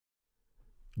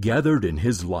Gathered in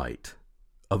His Light,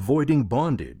 Avoiding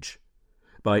Bondage,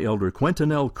 by Elder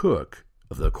Quentin L. Cook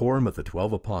of the Quorum of the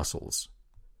 12 Apostles.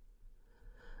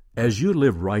 As you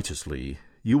live righteously,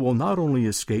 you will not only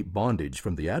escape bondage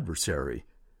from the adversary,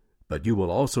 but you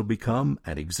will also become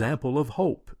an example of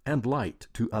hope and light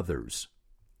to others.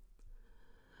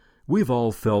 We've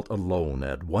all felt alone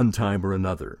at one time or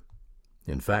another.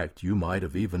 In fact, you might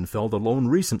have even felt alone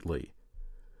recently.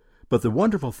 But the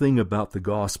wonderful thing about the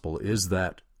gospel is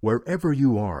that wherever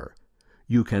you are,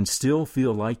 you can still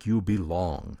feel like you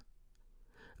belong.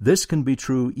 This can be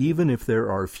true even if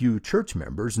there are few church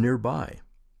members nearby.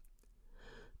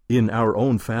 In our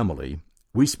own family,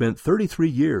 we spent 33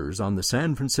 years on the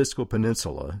San Francisco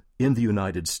Peninsula in the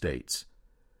United States.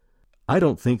 I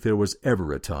don't think there was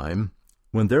ever a time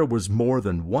when there was more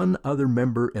than one other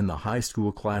member in the high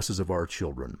school classes of our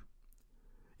children.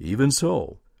 Even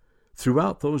so,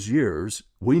 throughout those years,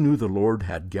 we knew the Lord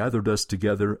had gathered us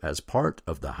together as part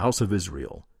of the house of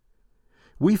Israel.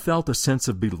 We felt a sense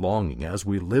of belonging as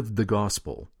we lived the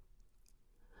gospel.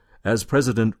 As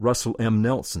President Russell M.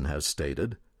 Nelson has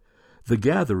stated, the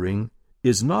gathering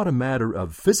is not a matter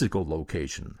of physical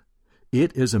location.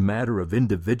 It is a matter of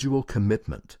individual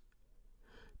commitment.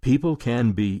 People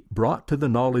can be brought to the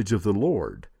knowledge of the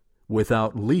Lord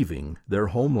without leaving their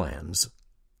homelands.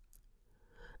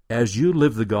 As you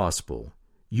live the gospel,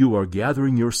 you are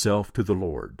gathering yourself to the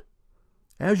Lord.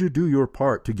 As you do your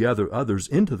part to gather others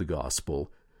into the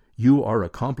gospel, you are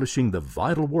accomplishing the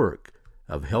vital work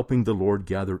of helping the Lord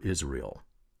gather Israel.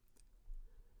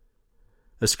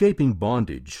 Escaping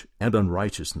bondage and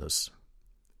unrighteousness.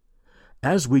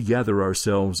 As we gather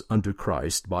ourselves unto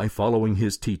Christ by following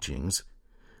His teachings,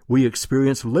 we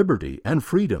experience liberty and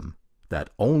freedom that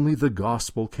only the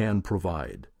gospel can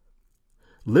provide.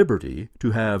 Liberty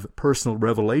to have personal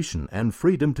revelation and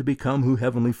freedom to become who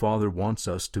Heavenly Father wants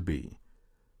us to be.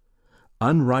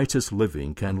 Unrighteous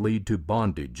living can lead to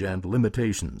bondage and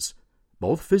limitations,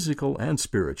 both physical and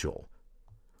spiritual.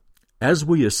 As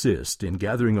we assist in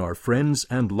gathering our friends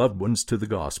and loved ones to the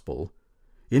gospel,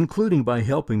 including by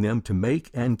helping them to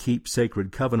make and keep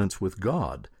sacred covenants with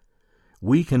God,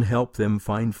 we can help them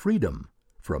find freedom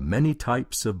from many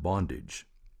types of bondage.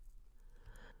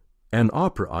 An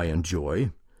opera I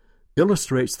enjoy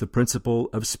illustrates the principle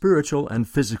of spiritual and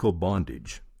physical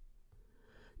bondage.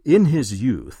 In his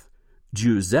youth,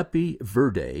 Giuseppe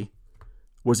Verdi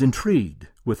was intrigued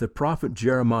with the prophet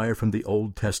Jeremiah from the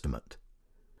Old Testament.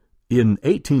 In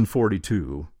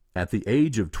 1842, at the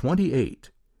age of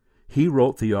 28, he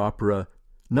wrote the opera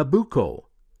Nabucco,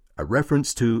 a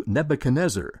reference to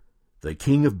Nebuchadnezzar, the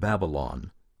king of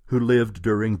Babylon, who lived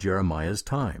during Jeremiah's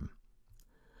time.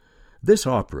 This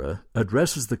opera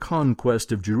addresses the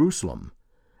conquest of Jerusalem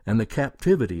and the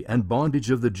captivity and bondage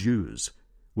of the Jews,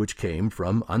 which came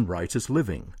from unrighteous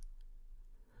living.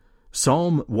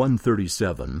 Psalm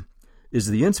 137 is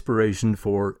the inspiration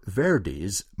for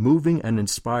Verdi's moving and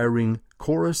inspiring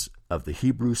chorus of the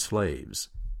Hebrew slaves.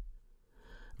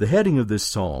 The heading of this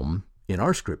psalm in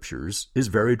our scriptures is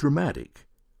very dramatic.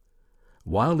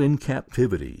 While in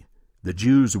captivity, the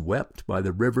Jews wept by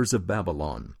the rivers of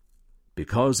Babylon.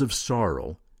 Because of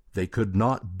sorrow, they could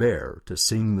not bear to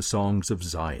sing the songs of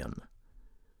Zion.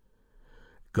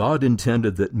 God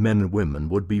intended that men and women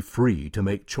would be free to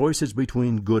make choices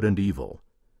between good and evil.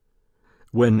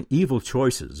 When evil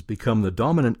choices become the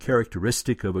dominant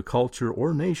characteristic of a culture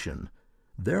or nation,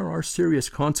 there are serious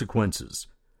consequences,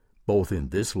 both in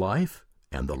this life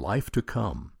and the life to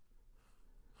come.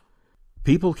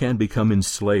 People can become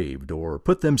enslaved or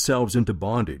put themselves into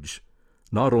bondage,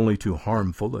 not only to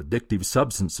harmful, addictive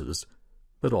substances,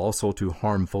 but also to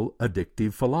harmful,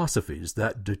 addictive philosophies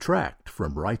that detract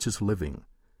from righteous living.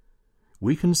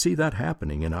 We can see that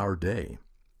happening in our day.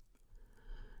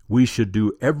 We should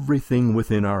do everything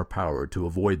within our power to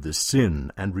avoid the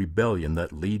sin and rebellion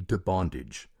that lead to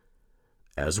bondage.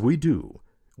 As we do,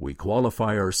 we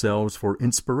qualify ourselves for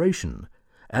inspiration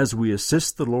as we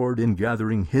assist the Lord in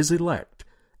gathering His elect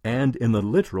and in the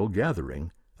literal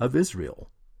gathering of Israel.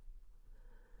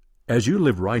 As you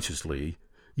live righteously,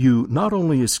 you not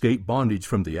only escape bondage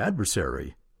from the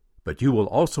adversary, but you will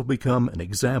also become an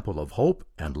example of hope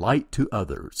and light to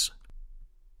others.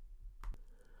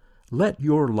 Let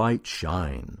your light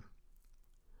shine.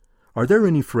 Are there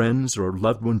any friends or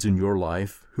loved ones in your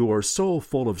life who are so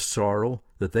full of sorrow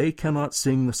that they cannot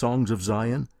sing the songs of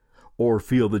Zion or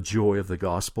feel the joy of the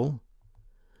gospel?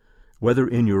 Whether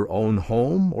in your own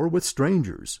home or with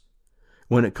strangers,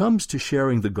 when it comes to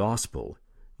sharing the gospel,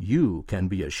 you can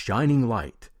be a shining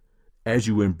light as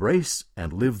you embrace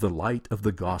and live the light of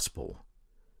the gospel.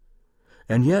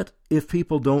 And yet, if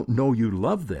people don't know you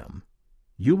love them,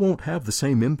 you won't have the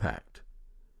same impact.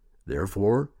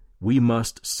 Therefore, we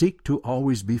must seek to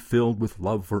always be filled with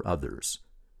love for others.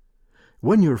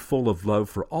 When you're full of love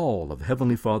for all of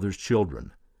Heavenly Father's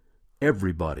children,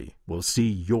 everybody will see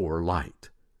your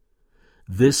light.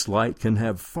 This light can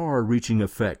have far-reaching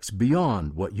effects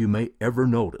beyond what you may ever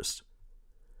notice.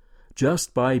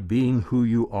 Just by being who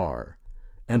you are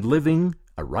and living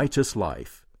a righteous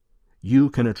life,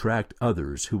 you can attract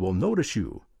others who will notice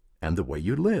you and the way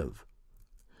you live.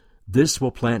 This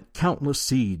will plant countless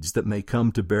seeds that may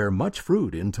come to bear much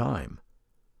fruit in time.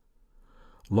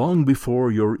 Long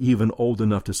before you're even old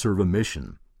enough to serve a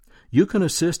mission, you can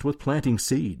assist with planting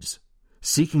seeds,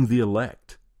 seeking the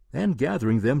elect, and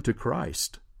gathering them to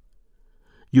Christ.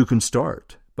 You can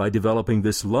start by developing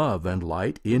this love and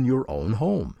light in your own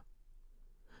home.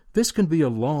 This can be a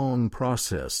long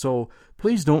process, so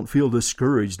please don't feel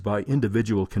discouraged by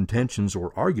individual contentions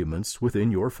or arguments within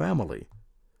your family.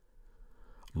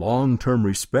 Long-term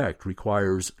respect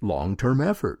requires long-term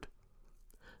effort.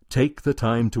 Take the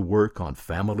time to work on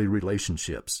family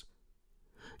relationships.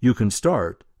 You can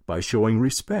start by showing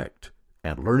respect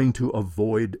and learning to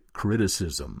avoid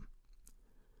criticism.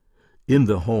 In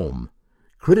the home,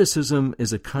 criticism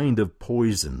is a kind of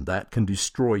poison that can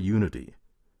destroy unity.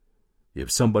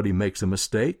 If somebody makes a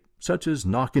mistake, such as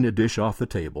knocking a dish off the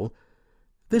table,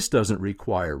 this doesn't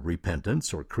require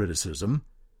repentance or criticism.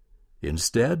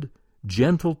 Instead,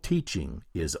 gentle teaching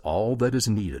is all that is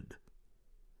needed.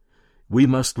 We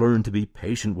must learn to be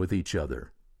patient with each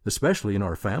other, especially in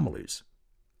our families.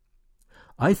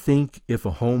 I think if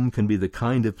a home can be the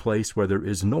kind of place where there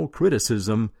is no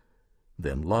criticism,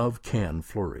 then love can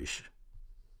flourish.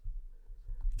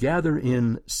 Gather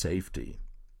in safety.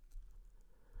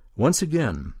 Once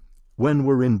again, when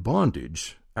we're in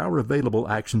bondage, our available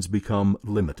actions become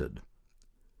limited.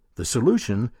 The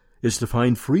solution is to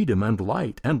find freedom and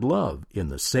light and love in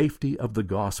the safety of the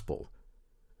gospel.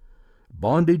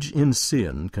 Bondage in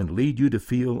sin can lead you to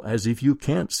feel as if you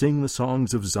can't sing the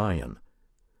songs of Zion.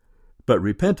 But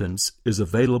repentance is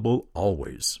available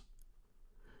always.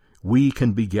 We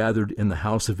can be gathered in the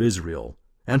house of Israel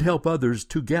and help others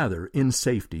to gather in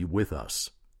safety with us.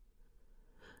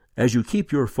 As you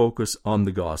keep your focus on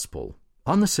the gospel,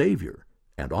 on the Savior,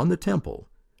 and on the temple,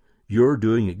 you're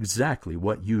doing exactly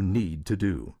what you need to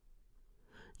do.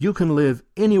 You can live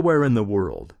anywhere in the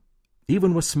world,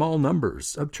 even with small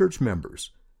numbers of church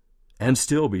members, and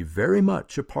still be very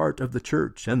much a part of the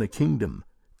church and the kingdom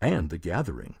and the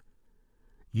gathering.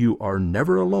 You are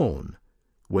never alone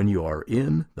when you are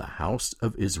in the house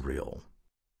of Israel.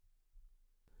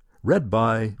 Read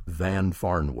by Van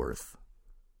Farnworth.